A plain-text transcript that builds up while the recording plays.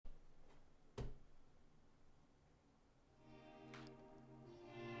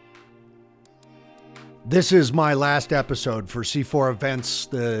This is my last episode for C4 Events,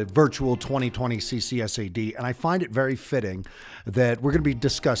 the virtual 2020 CCSAD, and I find it very fitting that we're going to be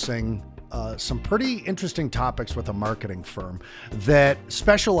discussing some pretty interesting topics with a marketing firm that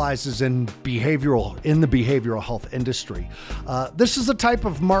specializes in the behavioral health industry. This is the type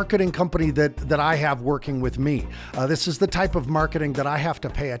of marketing company that I have working with me. This is the type of marketing that I have to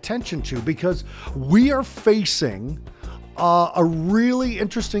pay attention to because we are facing a really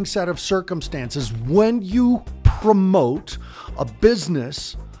interesting set of circumstances when you promote a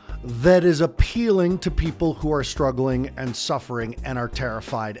business that is appealing to people who are struggling and suffering and are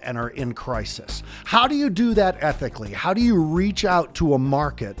terrified and are in crisis. How do you do that ethically? How do you reach out to a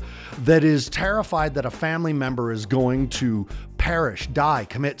market that is terrified that a family member is going to perish, die,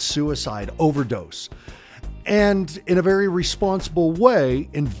 commit suicide, overdose? And in a very responsible way,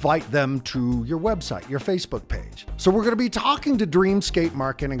 invite them to your website, your Facebook page. So we're going to be talking to Dreamscape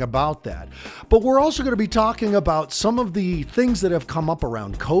Marketing about that. But we're also going to be talking about some of the things that have come up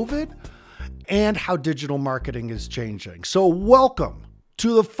around COVID and how digital marketing is changing. So welcome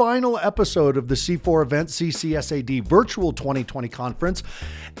to the final episode of the C4 Events CCSAD Virtual 2020 Conference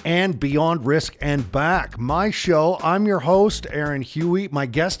and Beyond Risk and Back. My show, I'm your host, Aaron Huey. My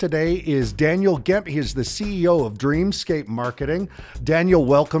guest today is Daniel Gemp. He is the CEO of Dreamscape Marketing. Daniel,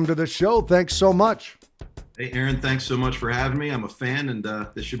 welcome to the show. Thanks so much. Hey, Aaron, thanks so much for having me. I'm a fan, and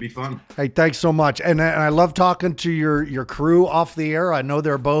this should be fun. Hey, thanks so much. And I love talking to your crew off the air. I know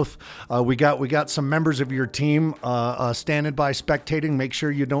they're both, we got some members of your team standing by spectating. Make sure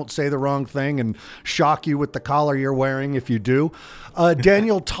you don't say the wrong thing and shock you with the collar you're wearing if you do.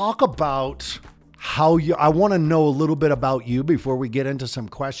 Daniel, talk about I want to know a little bit about you before we get into some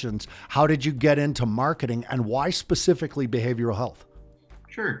questions. How did you get into marketing and why specifically behavioral health?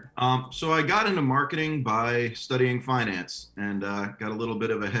 Sure. So I got into marketing by studying finance and got a little bit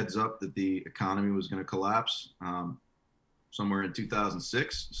of a heads up that the economy was going to collapse somewhere in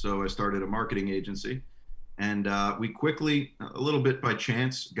 2006. So I started a marketing agency and we quickly, a little bit by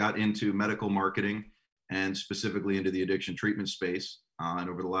chance, got into medical marketing and specifically into the addiction treatment space. And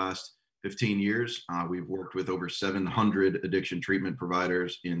over the last 15 years, we've worked with over 700 addiction treatment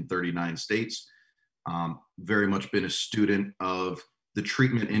providers in 39 states. Very much been a student of the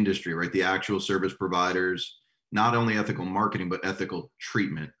treatment industry, right? The actual service providers, not only ethical marketing, but ethical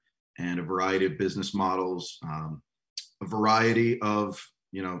treatment and a variety of business models, a variety of,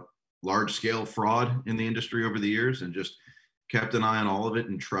 large scale fraud in the industry over the years, and just kept an eye on all of it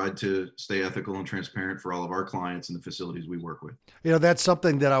and tried to stay ethical and transparent for all of our clients and the facilities we work with. That's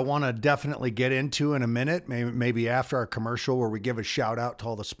something that I want to definitely get into in a minute, maybe after our commercial where we give a shout out to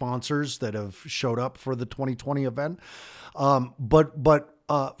all the sponsors that have showed up for the 2020 event. But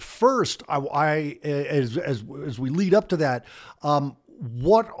first, as we lead up to that,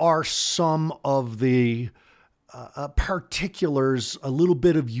 what are some of the particulars, a little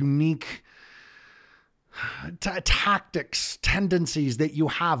bit of unique tactics, tendencies that you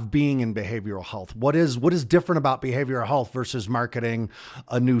have being in behavioral health? What is different about behavioral health versus marketing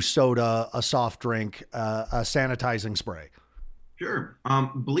a new soda, a soft drink, a sanitizing spray? Sure.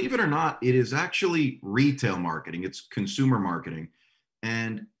 Believe it or not, it is actually retail marketing. It's consumer marketing.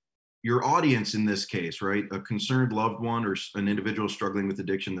 And your audience in this case, right, a concerned loved one or an individual struggling with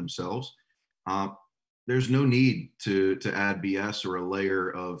addiction themselves, there's no need to add BS or a layer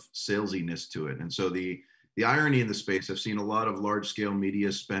of salesiness to it. And so the irony in the space, I've seen a lot of large scale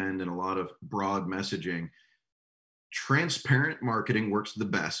media spend and a lot of broad messaging. Transparent marketing works the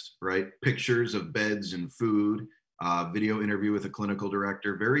best, right? Pictures of beds and food, video interview with a clinical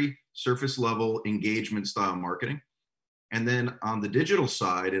director, very surface level engagement style marketing. And then on the digital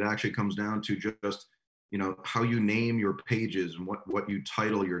side, it actually comes down to just, how you name your pages and what you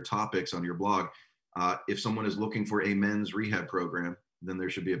title your topics on your blog. If someone is looking for a men's rehab program, then there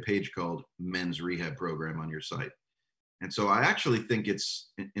should be a page called Men's Rehab Program on your site. And so I actually think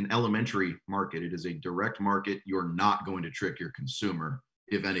it's an elementary market. It is a direct market. You're not going to trick your consumer,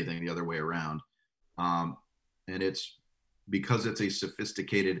 if anything, the other way around. And it's because it's a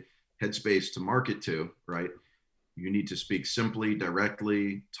sophisticated headspace to market to, right? You need to speak simply,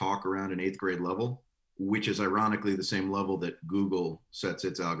 directly, talk around an 8th grade level, which is ironically the same level that Google sets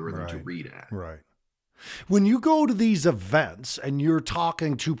its algorithm to read at. Right. When you go to these events and you're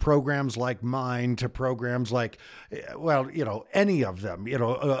talking to programs like mine, to programs like, any of them,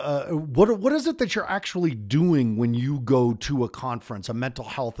 what is it that you're actually doing when you go to a conference, a mental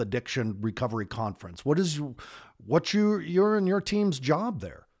health addiction recovery conference? What's your and your team's job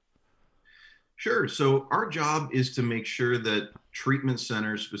there? Sure. So our job is to make sure that treatment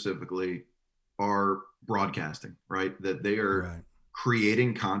centers specifically are broadcasting, right? That they are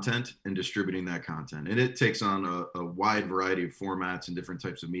creating content and distributing that content. And it takes on a wide variety of formats and different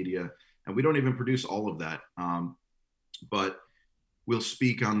types of media. And we don't even produce all of that. But we'll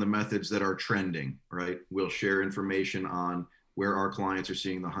speak on the methods that are trending, right? We'll share information on where our clients are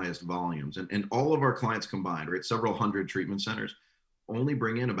seeing the highest volumes. And all of our clients combined, right? Several hundred treatment centers only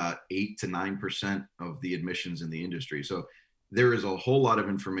bring in about 8 to 9% of the admissions in the industry. So there is a whole lot of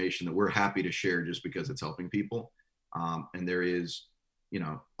information that we're happy to share just because it's helping people. And there is,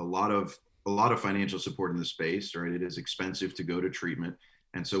 a lot of financial support in the space, right? It is expensive to go to treatment.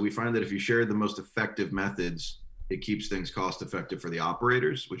 And so we find that if you share the most effective methods, it keeps things cost effective for the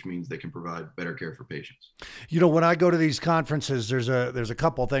operators, which means they can provide better care for patients. When I go to these conferences, there's a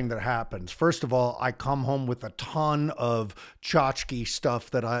couple things that happens. First of all, I come home with a ton of tchotchke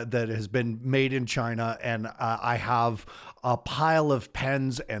stuff that has been made in China, and I have a pile of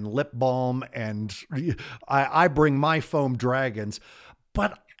pens and lip balm, and I bring my foam dragons,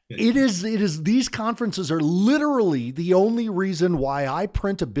 but It is, these conferences are literally the only reason why I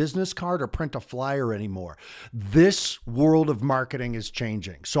print a business card or print a flyer anymore. This world of marketing is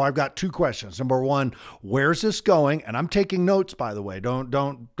changing. So I've got two questions. Number one, where's this going? And I'm taking notes, by the way.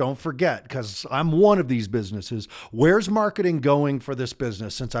 Don't forget, because I'm one of these businesses. Where's marketing going for this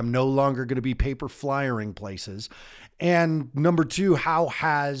business, since I'm no longer going to be paper flyering places? And number two, how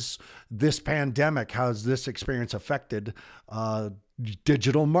has this experience affected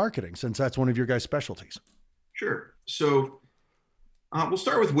digital marketing, since that's one of your guys' specialties? Sure. So we'll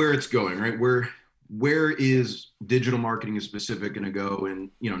start with where it's going, right? Where is digital marketing is specific going to go in,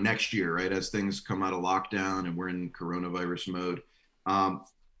 next year, right? As things come out of lockdown and we're in coronavirus mode.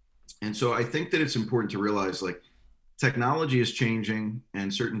 And so I think that it's important to realize, like, technology is changing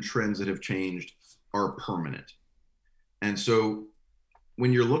and certain trends that have changed are permanent. And so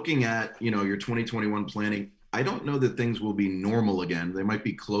when you're looking at, your 2021 planning, I don't know that things will be normal again. They might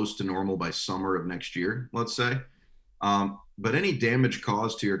be close to normal by summer of next year, let's say. But any damage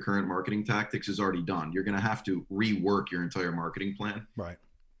caused to your current marketing tactics is already done. You're going to have to rework your entire marketing plan. Right.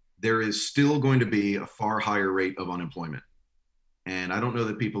 There is still going to be a far higher rate of unemployment. And I don't know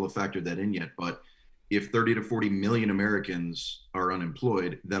that people have factored that in yet, but if 30 to 40 million Americans are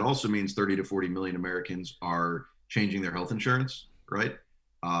unemployed, that also means 30 to 40 million Americans are changing their health insurance, right?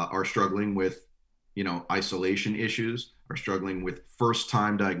 Are struggling with, isolation issues, are struggling with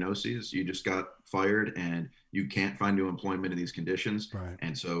first-time diagnoses. You just got fired and you can't find new employment in these conditions. Right.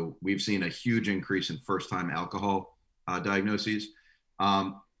 And so we've seen a huge increase in first-time alcohol diagnoses.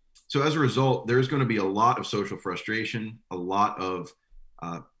 So as a result, there's going to be a lot of social frustration, a lot of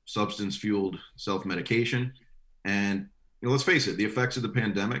substance-fueled self-medication. And let's face it, the effects of the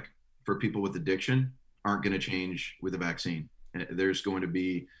pandemic for people with addiction aren't going to change with a vaccine. And there's going to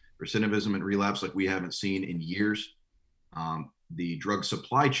be recidivism and relapse like we haven't seen in years. The drug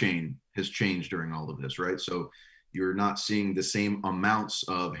supply chain has changed during all of this, right? So you're not seeing the same amounts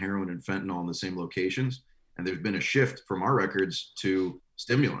of heroin and fentanyl in the same locations. And there's been a shift from our records to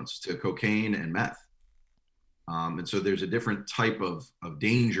stimulants, to cocaine and meth. And so there's a different type of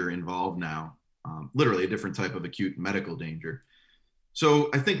danger involved now, literally a different type of acute medical danger. So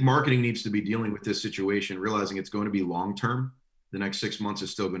I think marketing needs to be dealing with this situation, realizing it's going to be long-term. The next 6 months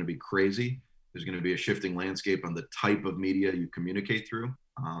is still going to be crazy. There's going to be a shifting landscape on the type of media you communicate through.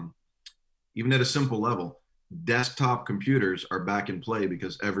 Even at a simple level, desktop computers are back in play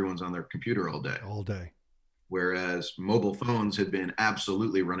because everyone's on their computer all day. Whereas mobile phones had been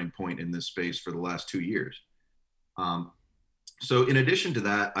absolutely running point in this space for the last 2 years. So in addition to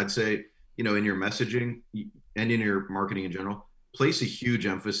that, I'd say, in your messaging and in your marketing in general, place a huge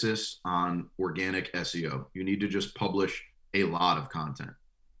emphasis on organic SEO. You need to just publish a lot of content,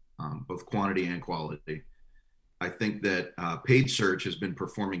 both quantity and quality. I think that paid search has been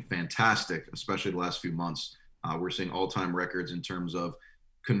performing fantastic, especially the last few months. We're seeing all-time records in terms of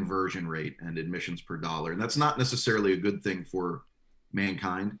conversion rate and admissions per dollar. And that's not necessarily a good thing for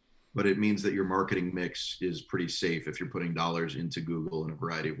mankind, but it means that your marketing mix is pretty safe if you're putting dollars into Google in a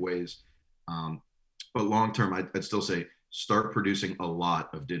variety of ways. But long-term, I'd still say start producing a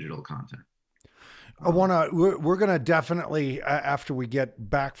lot of digital content. We're going to definitely, after we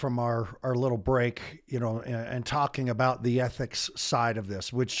get back from our little break, and talking about the ethics side of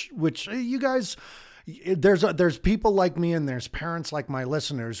this, which you guys, there's people like me and there's parents like my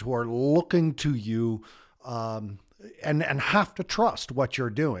listeners who are looking to you, and have to trust what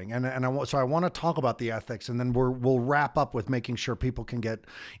you're doing. So I want to talk about the ethics, and then we'll wrap up with making sure people can get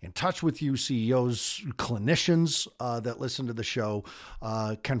in touch with you, CEOs, clinicians that listen to the show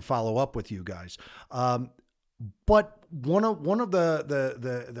can follow up with you guys. But one of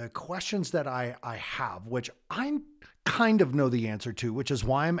the questions that I have, which I kind of know the answer to, which is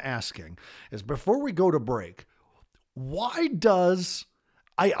why I'm asking, is before we go to break, why does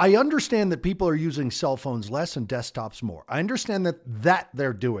I understand that people are using cell phones less and desktops more. I understand that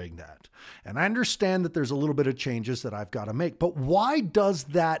they're doing that. And I understand that there's a little bit of changes that I've got to make. But why does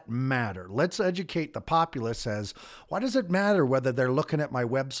that matter? Let's educate the populace as, why does it matter whether they're looking at my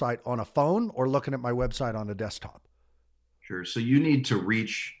website on a phone or looking at my website on a desktop? Sure. So you need to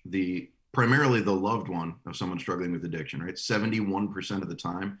reach primarily the loved one of someone struggling with addiction, right? 71% of the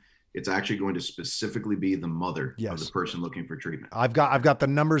time, it's actually going to specifically be the mother of the person looking for treatment. I've got the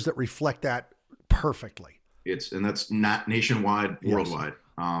numbers that reflect that perfectly. And that's not nationwide, worldwide.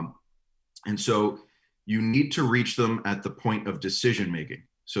 And so you need to reach them at the point of decision making.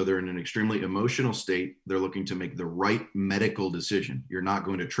 So they're in an extremely emotional state. They're looking to make the right medical decision. You're not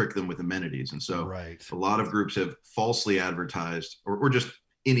going to trick them with amenities. And so a lot of groups have falsely advertised or just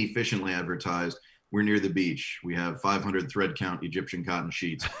inefficiently advertised, we're near the beach, we have 500 thread count Egyptian cotton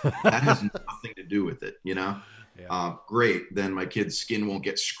sheets. That has nothing to do with it, you know? Great, then my kid's skin won't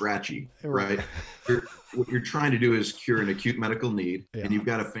get scratchy, right? What you're trying to do is cure an acute medical need, and you've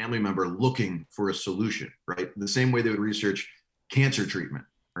got a family member looking for a solution, right? The same way they would research cancer treatment,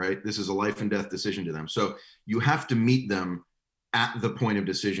 right? This is a life and death decision to them. So you have to meet them at the point of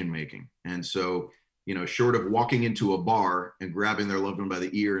decision making. And so, you know, short of walking into a bar and grabbing their loved one by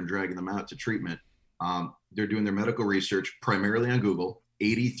the ear and dragging them out to treatment, they're doing their medical research primarily on Google,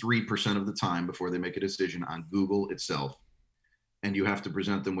 83% of the time before they make a decision on Google itself. And you have to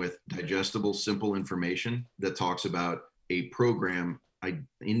present them with digestible, simple information that talks about a program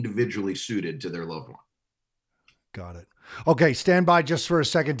individually suited to their loved one. Got it. Okay, stand by just for a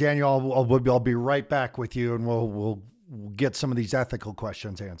second, Daniel. I'll be right back with you, and we'll get some of these ethical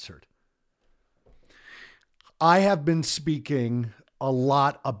questions answered. I have been speaking a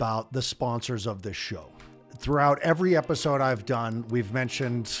lot about the sponsors of this show. Throughout every episode I've done, we've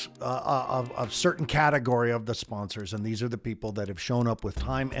mentioned a certain category of the sponsors, and these are the people that have shown up with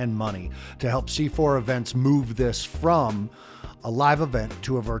time and money to help C4 Events move this from a live event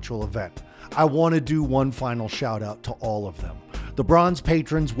to a virtual event. I want to do one final shout out to all of them. The bronze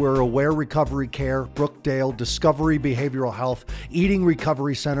patrons were Aware Recovery Care, Brookdale, Discovery Behavioral Health, Eating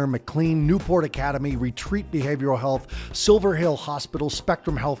Recovery Center, McLean, Newport Academy, Retreat Behavioral Health, Silver Hill Hospital,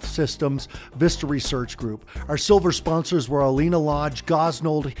 Spectrum Health Systems, Vista Research Group. Our silver sponsors were Alina Lodge,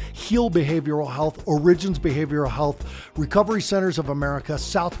 Gosnold, Heal Behavioral Health, Origins Behavioral Health, Recovery Centers of America,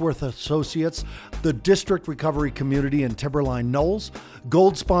 Southworth Associates, the District Recovery Community in Timberline Knolls.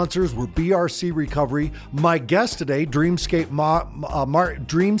 Gold sponsors were BRC Recovery. My guest today, Dreamscape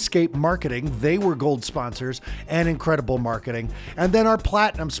Marketing, they were gold sponsors, and Incredible Marketing. And then our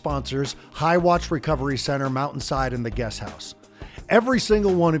platinum sponsors, High Watch Recovery Center, Mountainside, and the Guest House. Every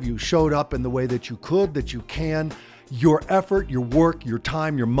single one of you showed up in the way that you could, that you can. Your effort, your work, your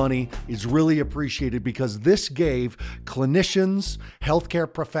time, your money is really appreciated because this gave clinicians,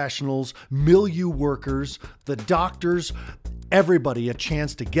 healthcare professionals, milieu workers, the doctors, everybody a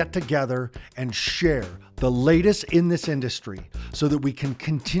chance to get together and share the latest in this industry so that we can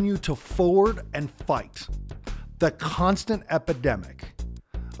continue to forward and fight the constant epidemic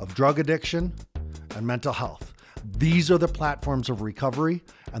of drug addiction and mental health. These are the platforms of recovery,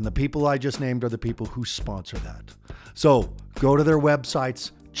 and the people I just named are the people who sponsor that. So go to their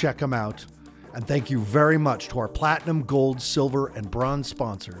websites, check them out, and thank you very much to our platinum, gold, silver, and bronze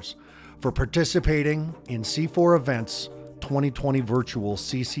sponsors for participating in C4 Events 2020 Virtual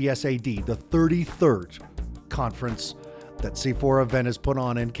CCSAD, the 33rd conference that C4 Event has put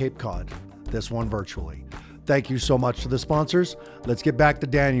on in Cape Cod, this one virtually. Thank you so much to the sponsors. Let's get back to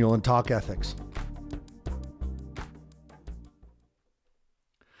Daniel and talk ethics.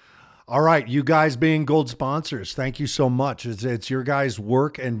 All right, you guys being gold sponsors, thank you so much. It's your guys'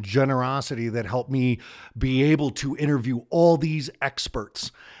 work and generosity that helped me be able to interview all these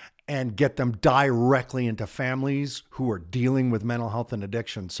experts and get them directly into families who are dealing with mental health and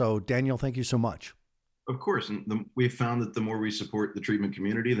addiction. So, Daniel, thank you so much. Of course. And we've found that the more we support the treatment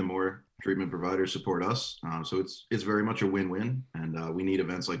community, the more treatment providers support us. So it's very much a win-win. And we need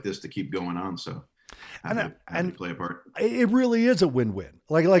events like this to keep going on. So and play a part. It really is a win-win.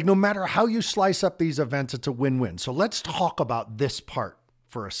 Like no matter how you slice up these events, it's a win-win. So let's talk about this part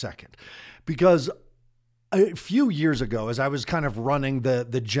for a second, because a few years ago, as I was kind of running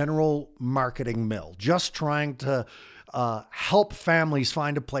the general marketing mill, just trying to help families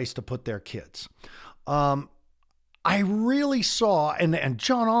find a place to put their kids, I really saw, and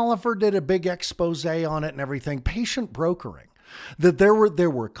John Oliver did a big expose on it and everything, patient brokering. that there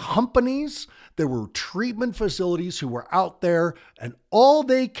were companies, there were treatment facilities who were out there, and all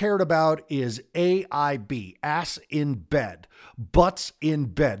they cared about is AIB, ass in bed, butts in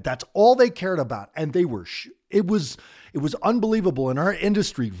bed. That's all they cared about. And it was unbelievable. In our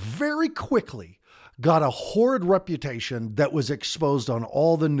industry, very quickly got a horrid reputation that was exposed on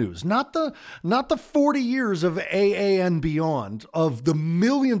all the news. Not the 40 years of AA and beyond, of the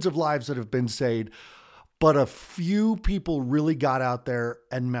millions of lives that have been saved, but a few people really got out there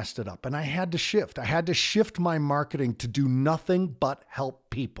and messed it up. And I had to shift. I had to shift my marketing to do nothing but help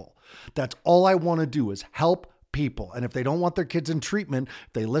people. That's all I want to do is help people. And if they don't want their kids in treatment,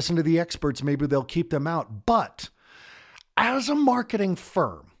 if they listen to the experts, maybe they'll keep them out. But as a marketing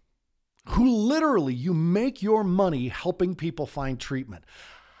firm, who literally you make your money helping people find treatment,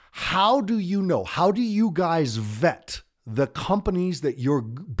 how do you know? How do you guys vet the companies that you're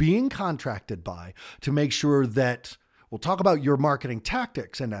being contracted by to make sure that, we'll talk about your marketing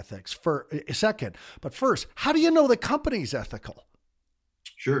tactics and ethics for a second, but first, how do you know the company's ethical?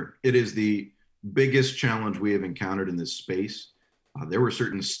 Sure. It is the biggest challenge we have encountered in this space. There were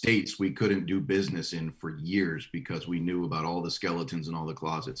certain states we couldn't do business in for years because we knew about all the skeletons in all the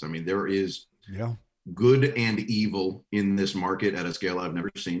closets. I mean, there is good and evil in this market at a scale I've never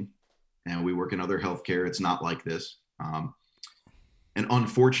seen. And we work in other healthcare. It's not like this. And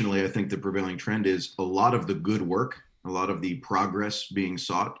unfortunately, I think the prevailing trend is a lot of the good work, a lot of the progress being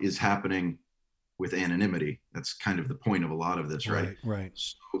sought is happening with anonymity. That's kind of the point of a lot of this, right? Right.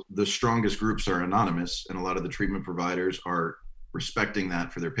 So the strongest groups are anonymous, and a lot of the treatment providers are respecting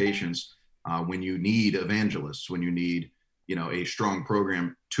that for their patients. When you need evangelists, when you need, a strong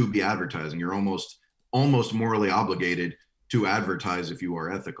program to be advertising, you're almost morally obligated to advertise if you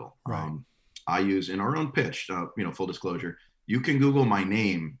are ethical. Right. I use in our own pitch, full disclosure, you can Google my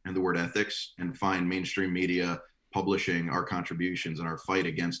name and the word ethics and find mainstream media publishing our contributions and our fight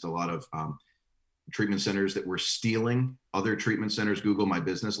against a lot of treatment centers that were stealing other treatment centers' Google My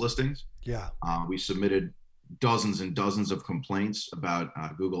Business listings. Yeah. We submitted dozens and dozens of complaints about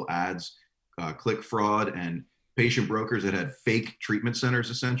Google Ads, click fraud, and patient brokers that had fake treatment centers,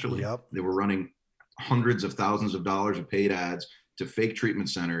 essentially. Yep. They were running hundreds of thousands of dollars of paid ads to fake treatment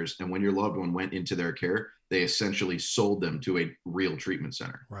centers. And when your loved one went into their care, they essentially sold them to a real treatment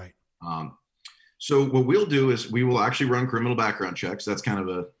center. Right. So what we'll do is we will actually run criminal background checks. That's kind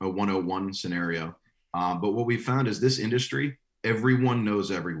of a 101 scenario. But what we found is this industry, everyone knows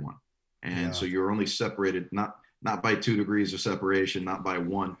everyone. And so you're only separated, not by 2 degrees of separation, not by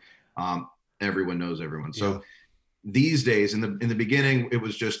one. Everyone knows everyone. So these days, in the beginning, it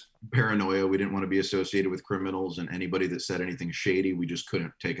was just paranoia. We didn't want to be associated with criminals, and anybody that said anything shady, we just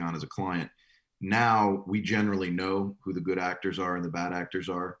couldn't take on as a client. Now we generally know who the good actors are and the bad actors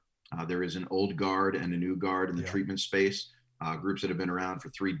are. There is an old guard and a new guard in the treatment space, groups that have been around for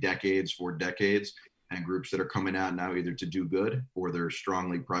 3 decades, 4 decades, and groups that are coming out now either to do good or they're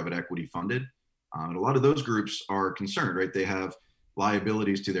strongly private equity funded. And a lot of those groups are concerned, right? They have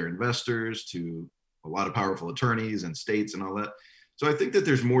liabilities to their investors, to a lot of powerful attorneys and states and all that. So I think that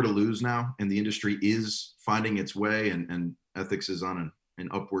there's more to lose now, and the industry is finding its way, and ethics is on an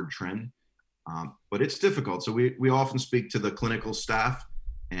upward trend. But it's difficult. So we often speak to the clinical staff,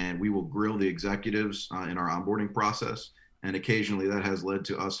 and we will grill the executives in our onboarding process. And occasionally that has led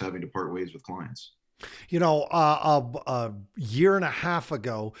to us having to part ways with clients. A year and a half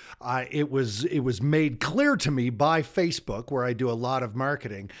ago, it was made clear to me by Facebook, where I do a lot of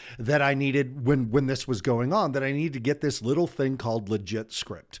marketing, that I needed, when this was going on, that I needed to get this little thing called Legit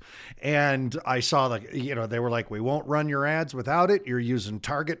Script. And I saw they were like, we won't run your ads without it. You're using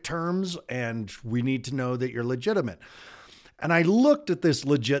target terms, and we need to know that you're legitimate. And I looked at this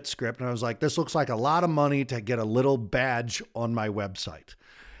Legit Script and I was like, this looks like a lot of money to get a little badge on my website.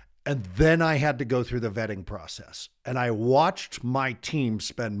 And then I had to go through the vetting process, and I watched my team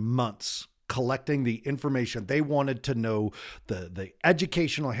spend months collecting the information. They wanted to know the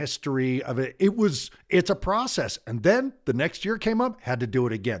educational history of it. It's a process. And then the next year came up, had to do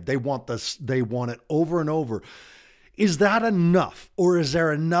it again. They want it over and over. Is that enough? Or is there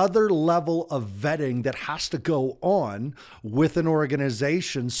another level of vetting that has to go on with an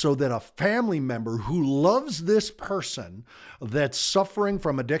organization so that a family member who loves this person that's suffering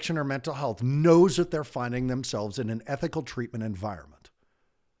from addiction or mental health knows that they're finding themselves in an ethical treatment environment?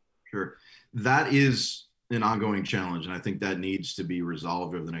 Sure. That is an ongoing challenge, and I think that needs to be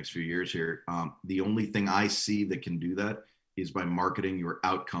resolved over the next few years here. The only thing I see that can do that is by marketing your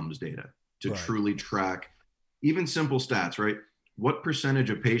outcomes data to truly track even simple stats, right? What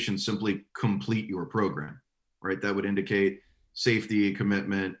percentage of patients simply complete your program, right? That would indicate safety,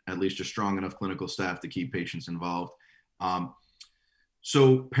 commitment, at least a strong enough clinical staff to keep patients involved.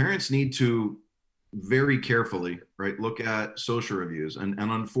 So parents need to very carefully, right, look at social reviews. And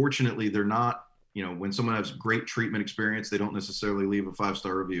unfortunately, they're not, when someone has great treatment experience, they don't necessarily leave a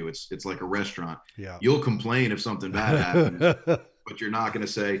 5-star review. It's like a restaurant. Yeah. You'll complain if something bad happens, but you're not going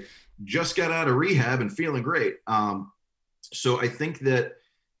to say, just got out of rehab and feeling great. So I think that,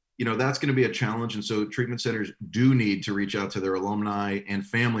 that's going to be a challenge. And so treatment centers do need to reach out to their alumni and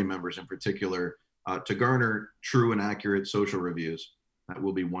family members in particular to garner true and accurate social reviews. That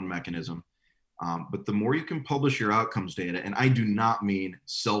will be one mechanism. But the more you can publish your outcomes data, and I do not mean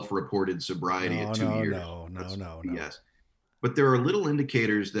self-reported sobriety at 2 years. No. Yes. But there are little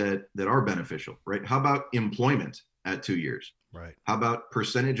indicators that are beneficial, right? How about employment at 2 years? Right. How about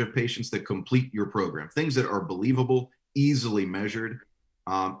percentage of patients that complete your program? Things that are believable, easily measured.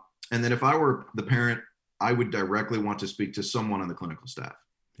 And then if I were the parent, I would directly want to speak to someone on the clinical staff.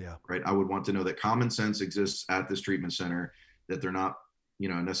 Yeah. Right. I would want to know that common sense exists at this treatment center, that they're not,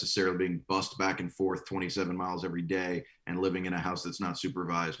 necessarily being bussed back and forth 27 miles every day and living in a house that's not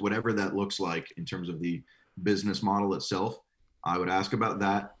supervised, whatever that looks like in terms of the business model itself. I would ask about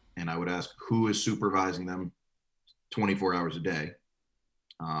that. And I would ask who is supervising them 24 hours a day.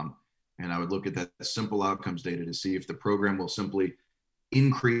 And I would look at that simple outcomes data to see if the program will simply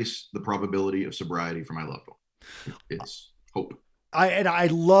increase the probability of sobriety for my loved one. It's hope. I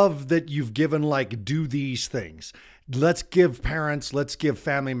love that you've given do these things. Let's give parents, let's give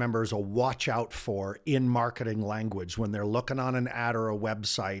family members a watch out for in marketing language when they're looking on an ad or a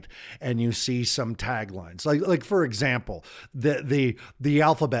website and you see some taglines. Like for example, the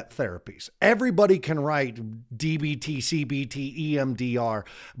alphabet therapies. Everybody can write DBT, CBT, EMDR,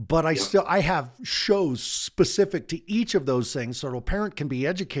 but I have shows specific to each of those things so a parent can be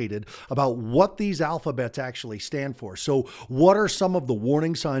educated about what these alphabets actually stand for. So what are some of the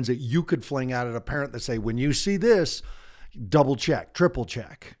warning signs that you could fling out at a parent that say, when you see this, double check, triple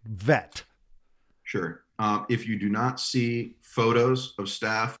check, vet? Sure. If you do not see photos of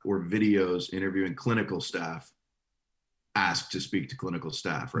staff or videos interviewing clinical staff, ask to speak to clinical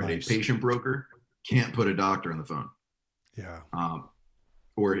staff, right? Nice. A patient broker can't put a doctor on the phone. Yeah.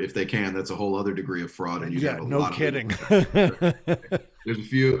 Or if they can, that's a whole other degree of fraud. And yeah, no kidding. There's a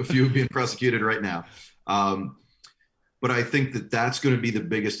few being prosecuted right now. But I think that's going to be the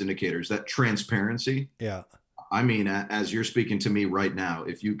biggest indicators, that transparency. Yeah. I mean, as you're speaking to me right now,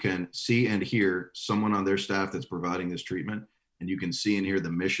 if you can see and hear someone on their staff that's providing this treatment, and you can see and hear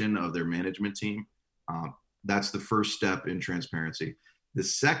the mission of their management team, that's the first step in transparency. The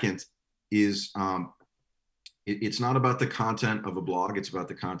second is it's not about the content of a blog. It's about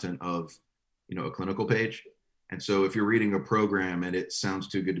the content of, a clinical page. And so if you're reading a program and it sounds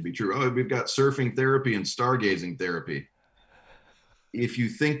too good to be true, we've got surfing therapy and stargazing therapy. If you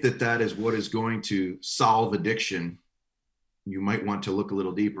think that is what is going to solve addiction, you might want to look a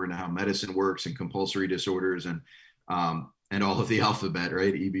little deeper into how medicine works and compulsory disorders and all of the alphabet,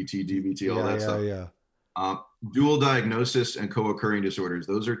 right? EBT, DBT, all that stuff. Yeah. Dual diagnosis and co-occurring disorders.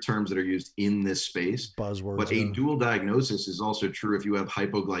 Those are terms that are used in this space. Buzzwords. But a dual diagnosis is also true if you have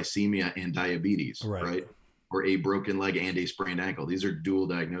hypoglycemia and diabetes, right? Or a broken leg and a sprained ankle. These are dual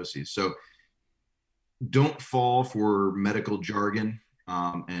diagnoses. So don't fall for medical jargon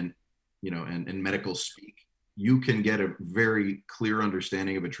and medical speak. You can get a very clear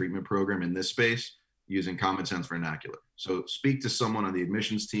understanding of a treatment program in this space using common sense vernacular. So speak to someone on the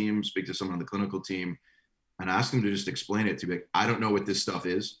admissions team, speak to someone on the clinical team, and ask them to just explain it to me. I don't know what this stuff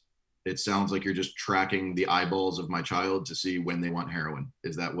is. It sounds like you're just tracking the eyeballs of my child to see when they want heroin.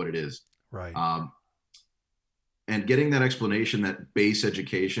 Is that what it is? Right. And getting that explanation, that base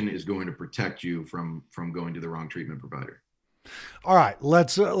education is going to protect you from going to the wrong treatment provider. All right,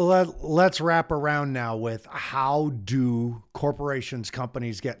 let's wrap around now with how do corporations,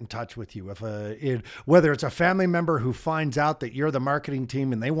 companies get in touch with you? Whether it's a family member who finds out that you're the marketing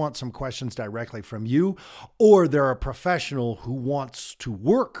team and they want some questions directly from you, or they're a professional who wants to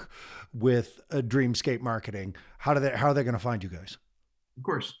work with a Dreamscape Marketing, how are they going to find you guys? Of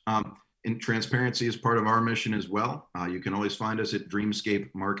course. And transparency is part of our mission as well. You can always find us at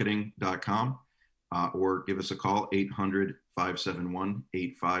dreamscapemarketing.com or give us a call,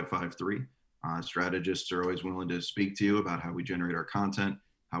 800-571-8553. Strategists are always willing to speak to you about how we generate our content,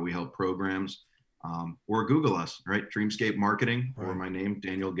 how we help programs, or Google us, right? Dreamscape Marketing, or my name,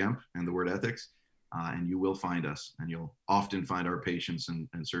 Daniel Gemp, and the word ethics. And you will find us, and you'll often find our patients and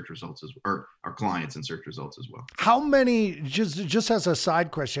search results or our clients and search results as well. How many, just as a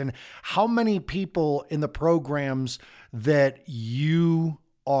side question, how many people in the programs that you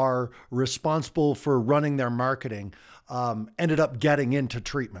are responsible for running their marketing ended up getting into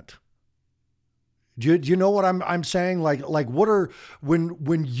treatment? Do you know what I'm saying? Like what are,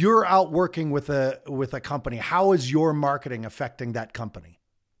 when you're out working with a company, how is your marketing affecting that company?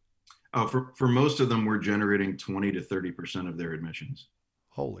 Oh, for most of them, we're generating 20 to 30% of their admissions.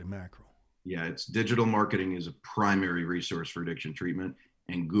 Holy mackerel. Yeah, it's digital marketing is a primary resource for addiction treatment.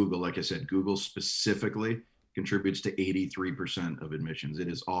 And Google, like I said, Google specifically contributes to 83% of admissions. It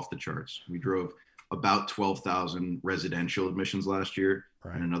is off the charts. We drove about 12,000 residential admissions last year,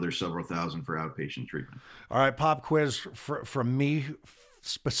 right, and another several thousand for outpatient treatment. All right, pop quiz from me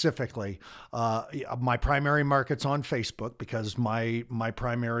specifically. My primary market's on Facebook because my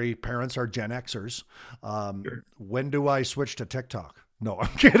primary parents are Gen Xers. Sure. When do I switch to TikTok? No,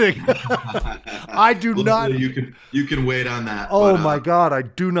 I'm kidding. I do not. You can wait on that. Oh my God, I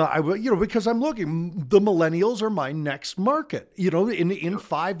do not. Because I'm looking. The millennials are my next market. In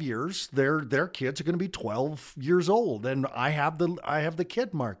 5 years, their kids are going to be 12 years old, and I have the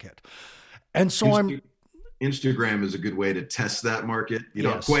kid market, and so Instagram is a good way to test that market. You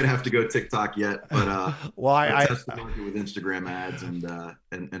don't quite have to go TikTok yet, but I test the market with Instagram ads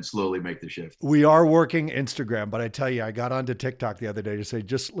and slowly make the shift. We are working Instagram, but I tell you, I got onto TikTok the other day to say,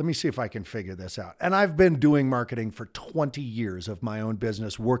 just let me see if I can figure this out. And I've been doing marketing for 20 years of my own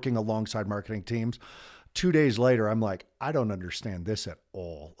business, working alongside marketing teams. 2 days later, I'm like, I don't understand this at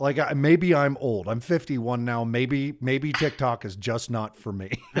all. Like, maybe I'm old. I'm 51 now. Maybe TikTok is just not for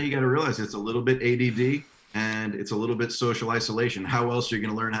me. You got to realize it's a little bit ADD. And it's a little bit social isolation. How else are you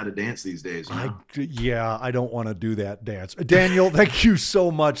going to learn how to dance these days? I don't want to do that dance. Daniel, thank you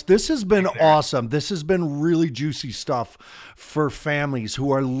so much. This has been awesome. This has been really juicy stuff for families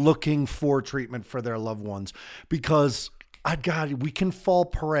who are looking for treatment for their loved ones, because God, we can fall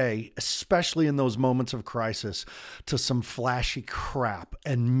prey, especially in those moments of crisis, to some flashy crap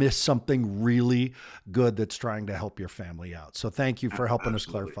and miss something really good that's trying to help your family out. So thank you for helping us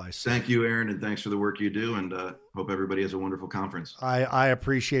clarify. Thank you, Aaron, and thanks for the work you do, and hope everybody has a wonderful conference. I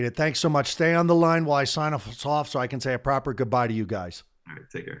appreciate it. Thanks so much. Stay on the line while I sign us off so I can say a proper goodbye to you guys. All right,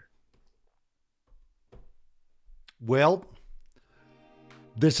 take care. Well,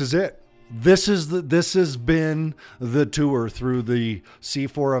 this is it. This has been the tour through the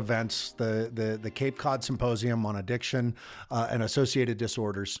C4 events, the Cape Cod Symposium on Addiction and Associated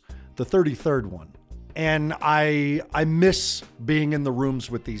Disorders, the 33rd one. And I miss being in the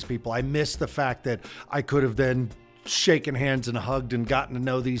rooms with these people. I miss the fact that I could have then shaken hands and hugged and gotten to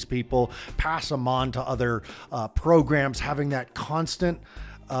know these people, pass them on to other programs, having that constant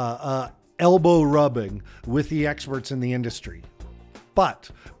elbow rubbing with the experts in the industry. But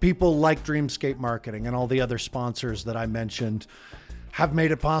people like Dreamscape Marketing and all the other sponsors that I mentioned have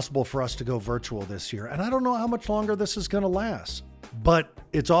made it possible for us to go virtual this year. And I don't know how much longer this is going to last, but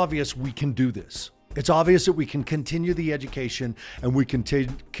it's obvious we can do this. It's obvious that we can continue the education and we can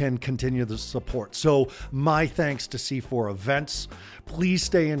continue the support. So my thanks to C4 Events. Please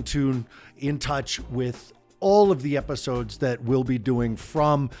stay in touch with all of the episodes that we'll be doing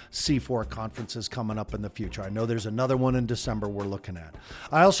from C4 conferences coming up in the future. I know there's another one in December we're looking at.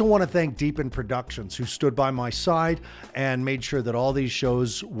 I also want to thank Deepen Productions, who stood by my side and made sure that all these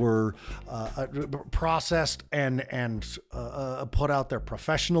shows were processed and put out there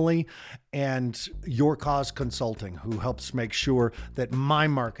professionally, and Your Cause Consulting, who helps make sure that my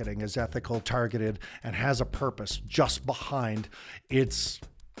marketing is ethical, targeted, and has a purpose just behind its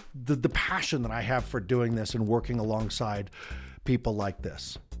the passion that I have for doing this and working alongside people like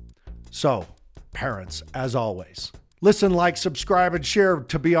this. So, parents, as always, listen, like, subscribe, and share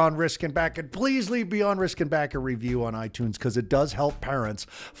to Beyond Risk and Back. And please leave Beyond Risk and Back a review on iTunes, because it does help parents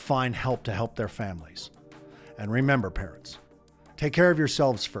find help to help their families. And remember, parents, take care of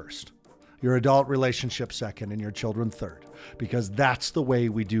yourselves first, your adult relationship second, and your children third, because that's the way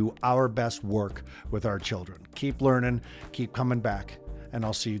we do our best work with our children. Keep learning, keep coming back, and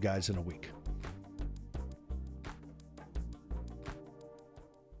I'll see you guys in a week.